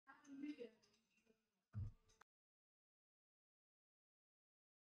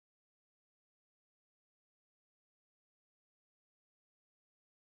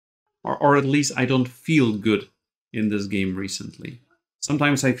Or at least I don't feel good in this game recently.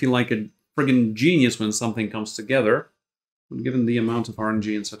 Sometimes I feel like a friggin' genius when something comes together. But given the amount of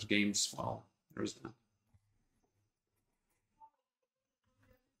RNG in such games, well, there's that.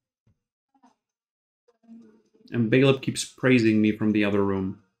 And Baleb keeps praising me from the other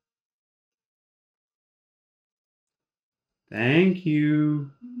room. Thank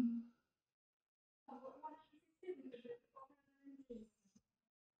you.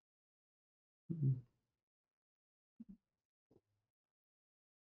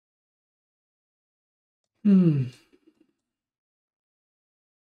 And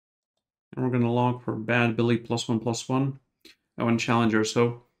we're going to log for bad Billy +1/+1. Oh, and challenger.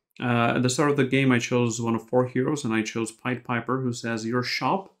 So at the start of the game, I chose one of 4 heroes, and I chose Pied Piper, who says your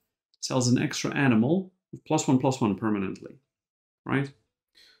shop sells an extra animal with +1/+1 permanently, right?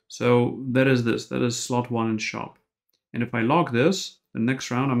 So that is this. That is slot 1 in shop. And if I log this, the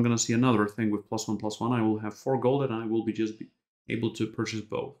next round I'm going to see another thing with +1/+1. I will have 4 gold, and I will be able to purchase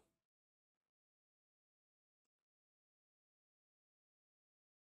both.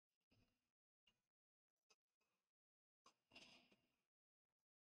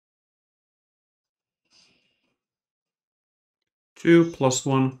 Two plus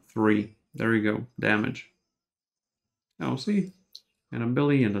 1, 3. There you go. Damage. Oh, see? And a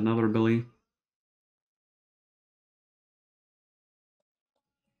Billy and another Billy.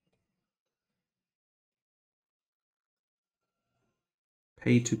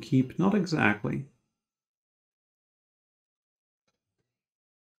 Pay to keep? Not exactly.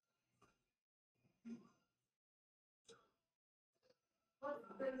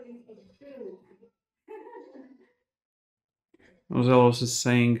 Ozelos is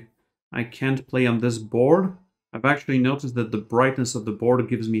saying, I can't play on this board. I've actually noticed that the brightness of the board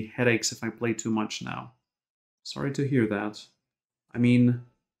gives me headaches if I play too much now. Sorry to hear that. I mean,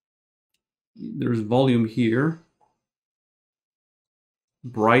 there's volume here.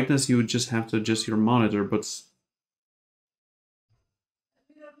 Brightness, you would just have to adjust your monitor, but...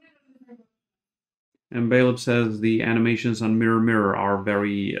 And Baleb says the animations on Mirror Mirror are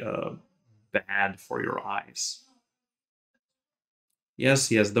very bad for your eyes. Yes,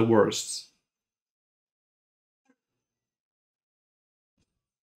 the worst.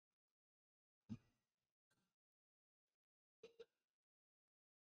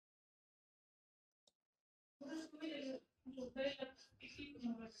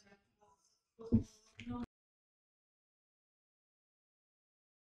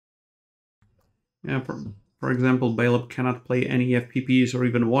 Yeah, for example, Baleb cannot play any FPPs or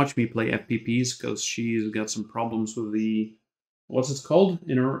even watch me play FPPs because she's got some problems with the... What's it called?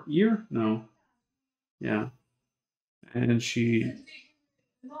 In her ear? No. Yeah. And she...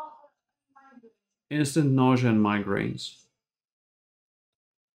 Instant nausea and migraines.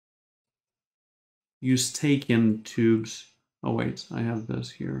 Use take-in tubes. Oh wait, I have this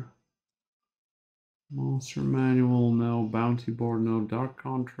here. Monster manual, no. Bounty board, no. Dark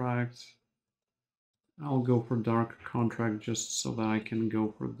contract. I'll go for dark contract just so that I can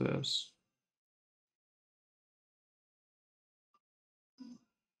go for this.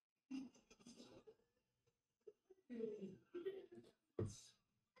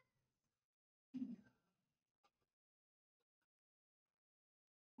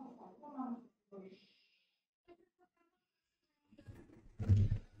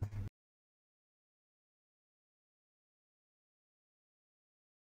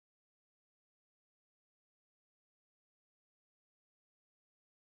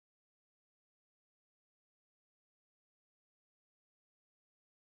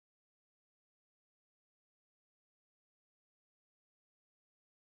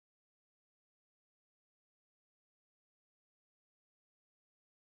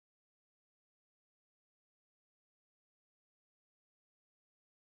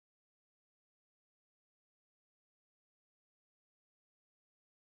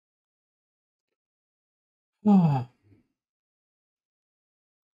 Ah.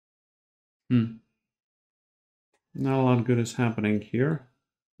 Not a lot good is happening here.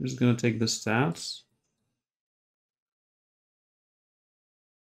 I'm just gonna take the stats.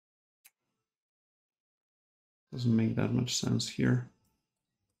 Doesn't make that much sense here.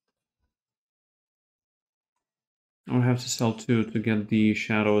 I'll have to sell 2 to get the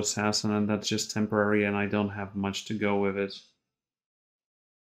Shadow Assassin, and that's just temporary, and I don't have much to go with it.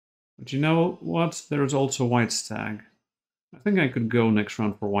 But you know what? There's also White Stag. I think I could go next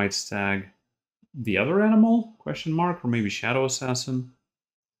round for White Stag. The other animal? Question mark? Or maybe Shadow Assassin?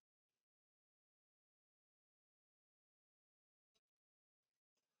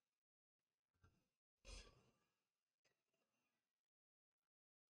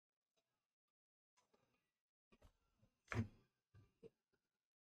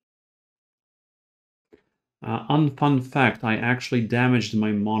 Unfun fact, I actually damaged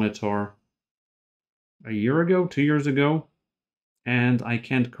my monitor a year ago, 2 years ago, and I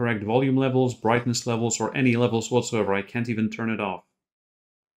can't correct volume levels, brightness levels, or any levels whatsoever. I can't even turn it off.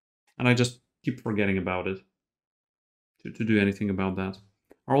 And I just keep forgetting about it, to do anything about that.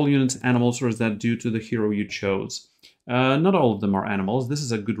 Are all units animals, or is that due to the hero you chose? Not all of them are animals. This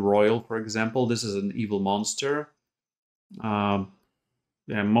is a good royal, for example. This is an evil monster. Yeah,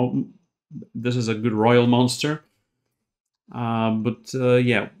 this is a good royal monster. But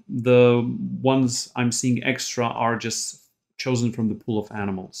yeah, the ones I'm seeing extra are just chosen from the pool of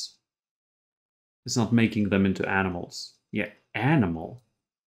animals. It's not making them into animals. Yeah, animal.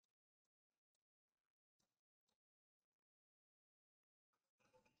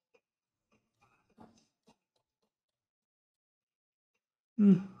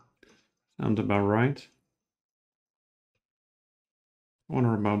 Sounds about right. I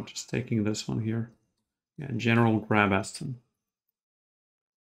wonder about just taking this one here. Yeah, General Grabaston.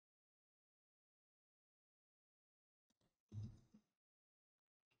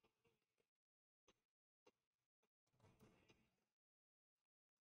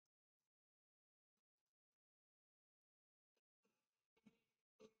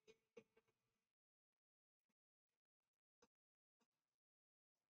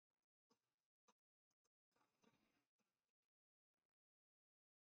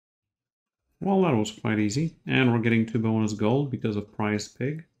 Well, that was quite easy. And we're getting 2 bonus gold because of Prize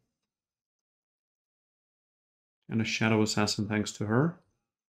Pig. And a Shadow Assassin thanks to her.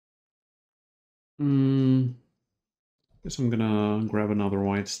 Guess I'm gonna grab another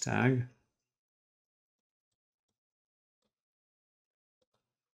white stag.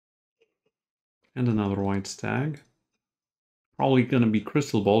 And another white stag. Probably gonna be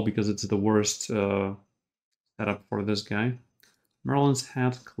Crystal Ball because it's the worst setup for this guy. Merlin's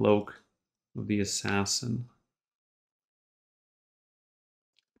hat, cloak of the assassin.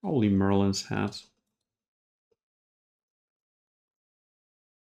 Probably Merlin's hat.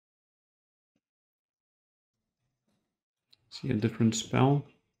 See a different spell.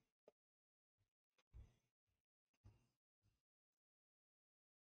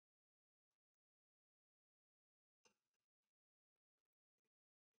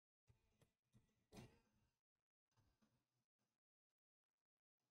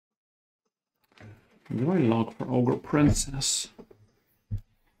 Do I log for Ogre Princess?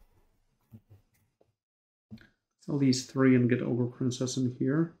 Sell these 3 and get Ogre Princess in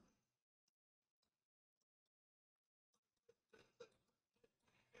here.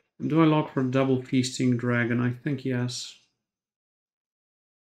 Do I log for Double Feasting Dragon? I think yes.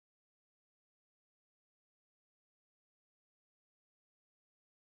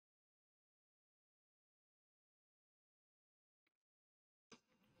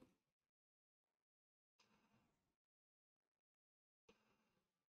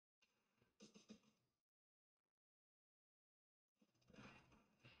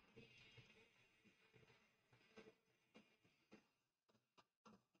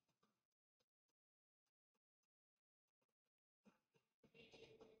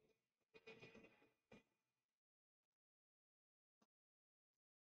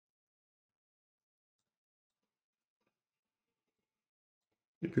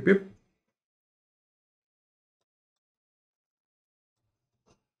 Yep, yep, yep.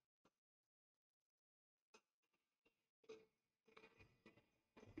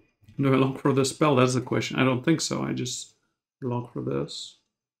 Do I log for this spell? That's the question. I don't think so. I just log for this,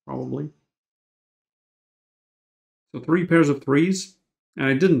 probably. So 3 pairs of 3s. And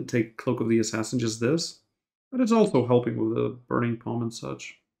I didn't take Cloak of the Assassin, just this. But it's also helping with the Burning Palm and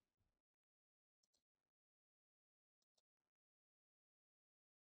such.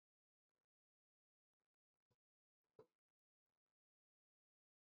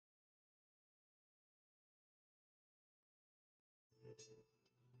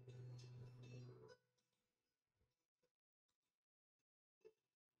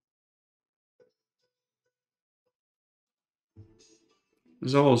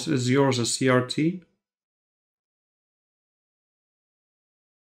 Is yours a CRT?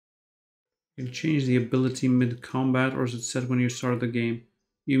 You can change the ability mid-combat, or is it set when you start the game?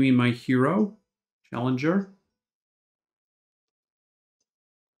 You mean my hero? Challenger?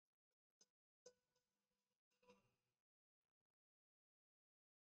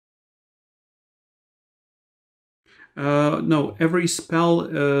 No, every spell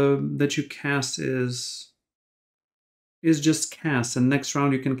that you cast is just cast, and next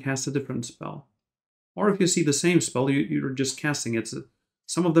round you can cast a different spell. Or if you see the same spell, you're just casting it.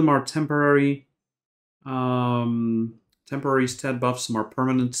 Some of them are temporary temporary stat buffs, some are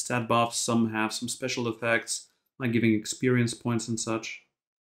permanent stat buffs, some have some special effects, like giving experience points and such.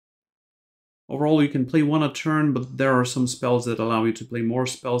 Overall, you can play one a turn, but there are some spells that allow you to play more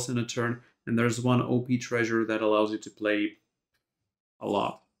spells in a turn, and there's one OP treasure that allows you to play a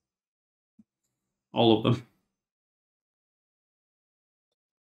lot. All of them.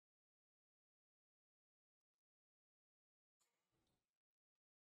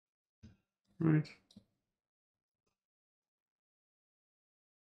 Right.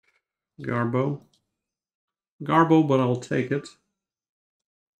 Garbo. Garbo, but I'll take it.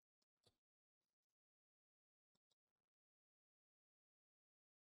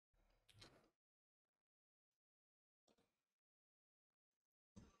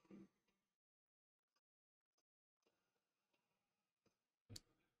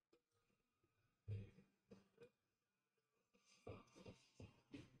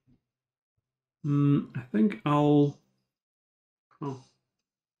 I think I'll... Oh.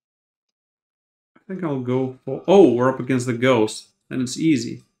 I think I'll go for... Oh, we're up against the ghost. Then it's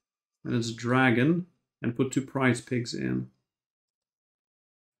easy. And it's dragon. And put 2 prize pigs in.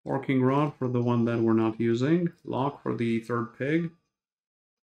 Forking rod for the one that we're not using. Lock for the 3rd pig.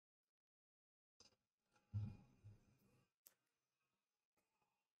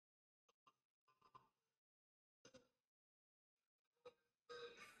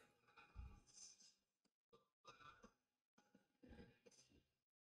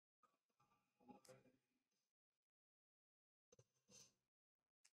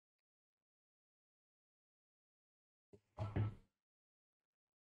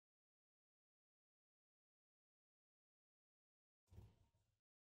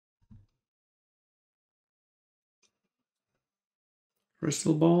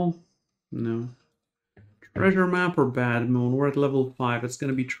 Crystal ball? No. Treasure map or bad moon? We're at level 5. It's going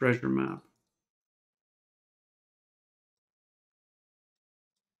to be treasure map.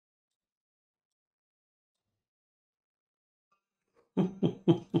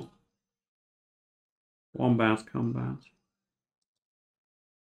 Wombat combat.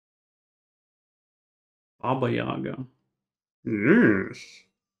 Baba Yaga. Yes.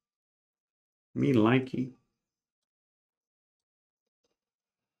 Me likey.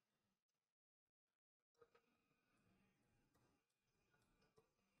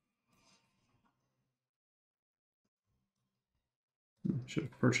 Should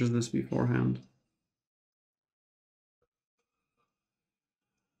have purchased this beforehand.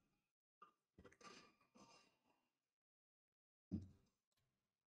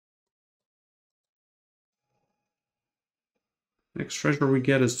 Next treasure we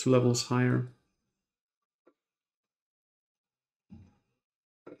get is 2 levels higher.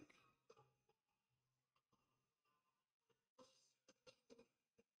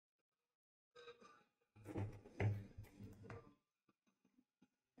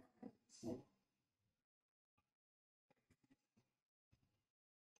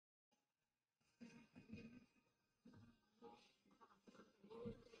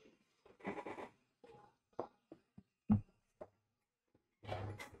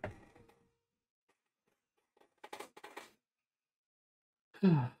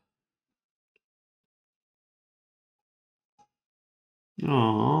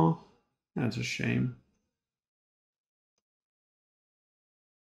 Aww, that's a shame.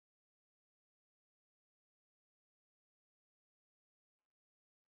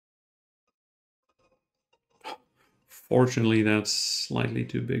 Fortunately, that's slightly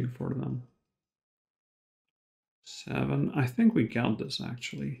too big for them. 7. I think we got this,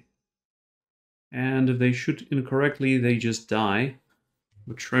 actually. And if they shoot incorrectly, they just die.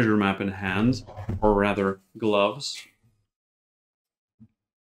 With treasure map in hand, or rather, gloves.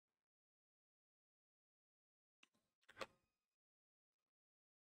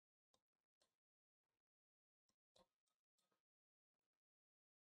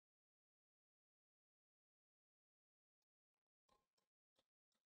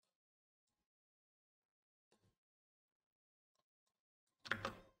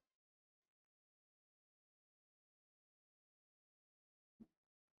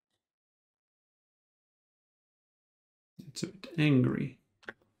 It's a bit angry.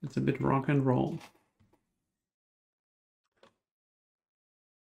 It's a bit rock and roll.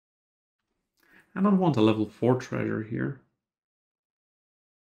 I don't want a level 4 treasure here.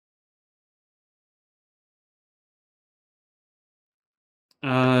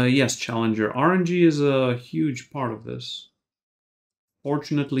 Yes, Challenger. RNG is a huge part of this.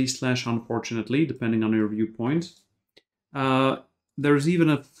 Fortunately / unfortunately, depending on your viewpoint. There's even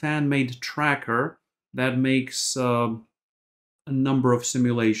a fan-made tracker that makes a number of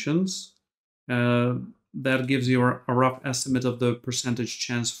simulations. that gives you a rough estimate of the percentage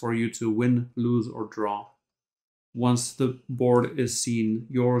chance for you to win, lose, or draw once the board is seen,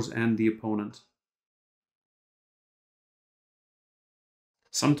 yours and the opponent.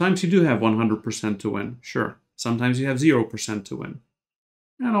 Sometimes you do have 100% to win, sure. Sometimes you have 0% to win.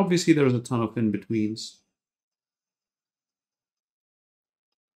 And obviously there's a ton of in-betweens.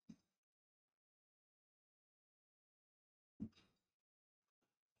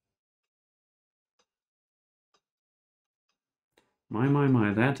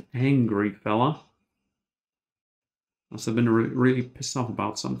 My, that angry fella must have been really pissed off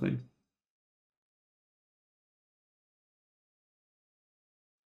about something.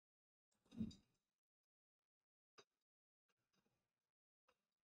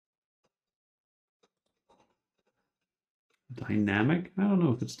 Dynamic? I don't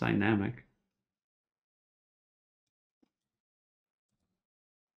know if it's dynamic.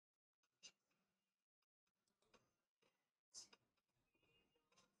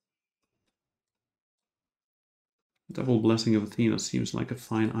 Double Blessing of Athena seems like a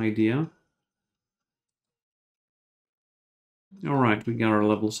fine idea. Alright, we got our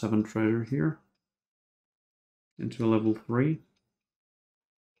level 7 treasure here. Into a level 3.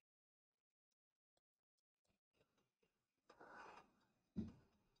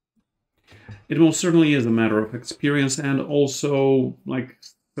 It most certainly is a matter of experience, and also, like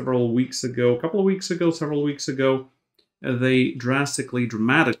several weeks ago, they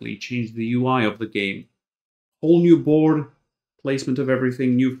dramatically changed the UI of the game. Whole new board, placement of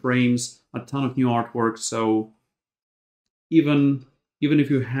everything, new frames, a ton of new artwork, so even if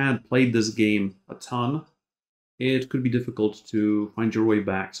you had played this game a ton, it could be difficult to find your way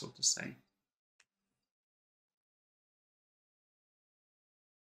back, so to say.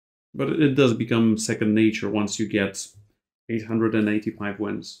 But it does become second nature once you get 885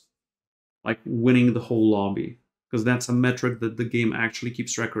 wins. Like winning the whole lobby. Because that's a metric that the game actually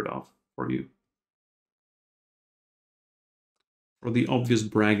keeps record of for you. For the obvious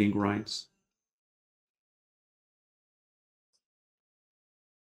bragging rights.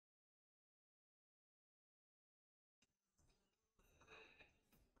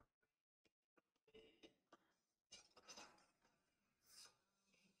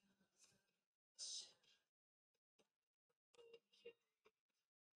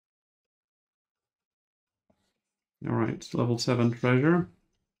 Alright, level 7 treasure.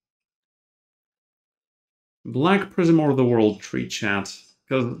 Black Prism or the World Tree, chat.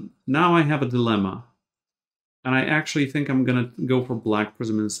 Because now I have a dilemma. And I actually think I'm gonna go for Black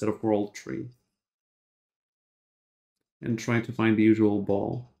Prism instead of World Tree. And try to find the usual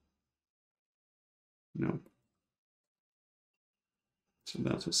ball. Nope. So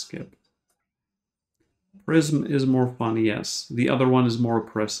that's a skip. Prism is more fun, yes. The other one is more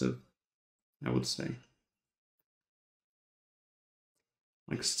oppressive, I would say.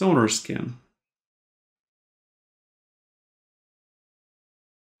 Like Stoner Skin.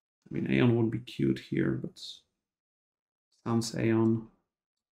 I mean, Aeon would be cute here, but sounds Aeon.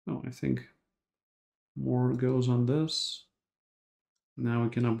 Oh, I think more goes on this. Now we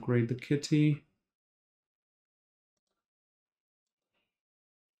can upgrade the kitty.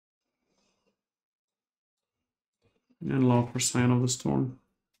 And lock for Sign of the Storm.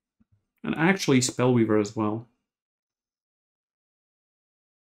 And actually Spellweaver as well.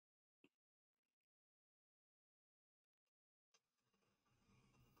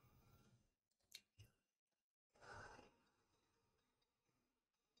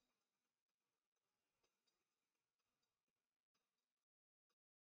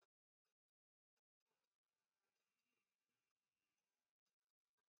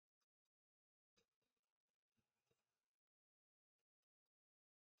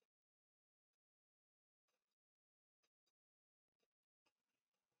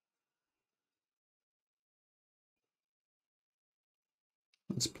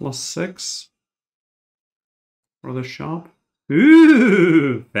 That's +6 for the shop.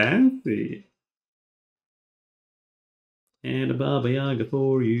 Ooh, fancy. And a Baba Yaga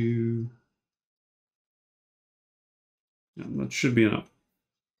for you. Yeah, that should be enough.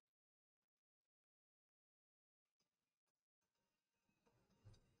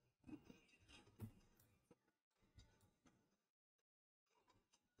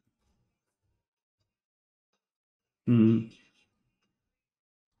 Hmm.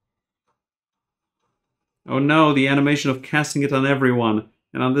 Oh no, the animation of casting it on everyone.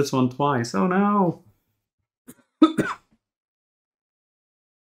 And on this one twice. Oh no!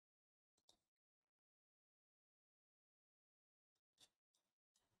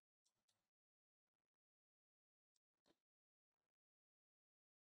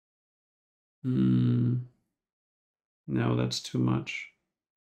 No, that's too much.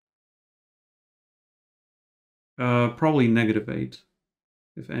 Probably -8,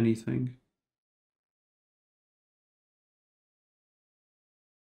 if anything.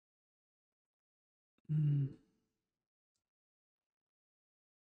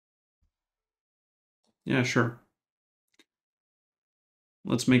 Yeah, sure.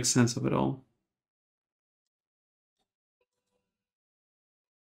 Let's make sense of it all.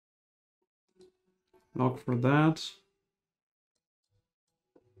 Lock for that.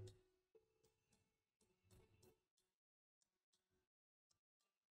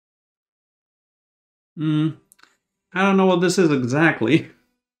 I don't know what this is exactly,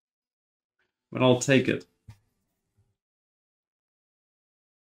 but I'll take it.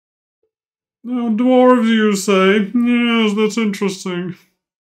 No, dwarves, you say? Yes, that's interesting.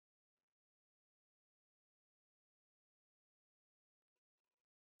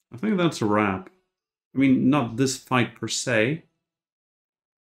 I think that's a wrap. I mean, not this fight per se.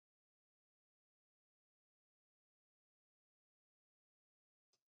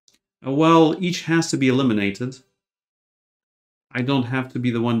 Well, each has to be eliminated. I don't have to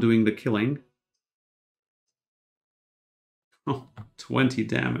be the one doing the killing. Oh, 20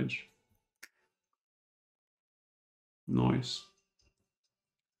 damage. Nice.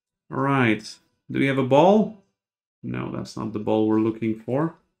 Alright. Do we have a ball? No, that's not the ball we're looking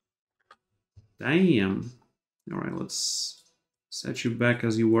for. Damn. Alright, let's set you back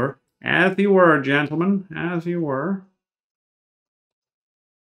as you were. As you were, gentlemen. As you were.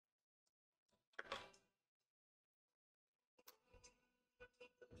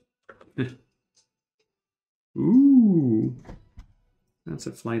 Ooh. That's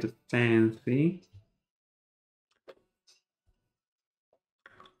a flight of fancy.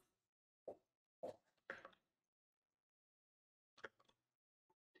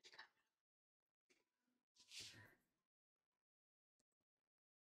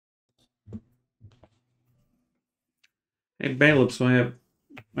 Hey, Bailiff, so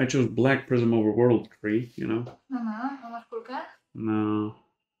I chose Black Prism over World Tree, you know? Masz kulkę? No.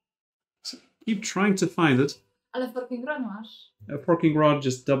 So keep trying to find it. Ale forking rod masz. A forking rod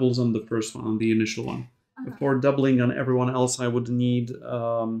just doubles on the first one, on the initial one. Before doubling on everyone else, I would need,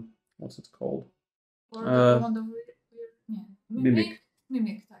 what's it called? Mimic.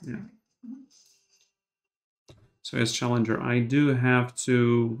 Mimic, tak. Yeah. So as challenger, I do have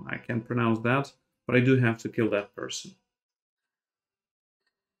to, I can't pronounce that, but I do have to kill that person.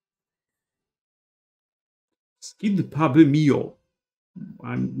 Skid pabe mio.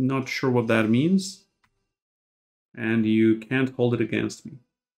 I'm not sure what that means. And you can't hold it against me.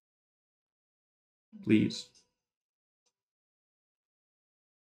 Please.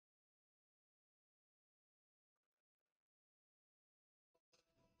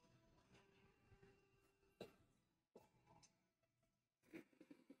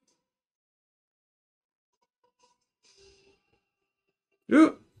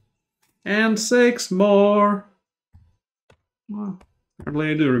 Ooh. And 6 more. Well,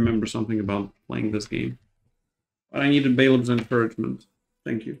 hardly I do remember something about playing this game. But I needed Bailiff's encouragement.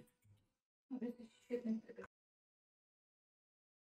 Thank you.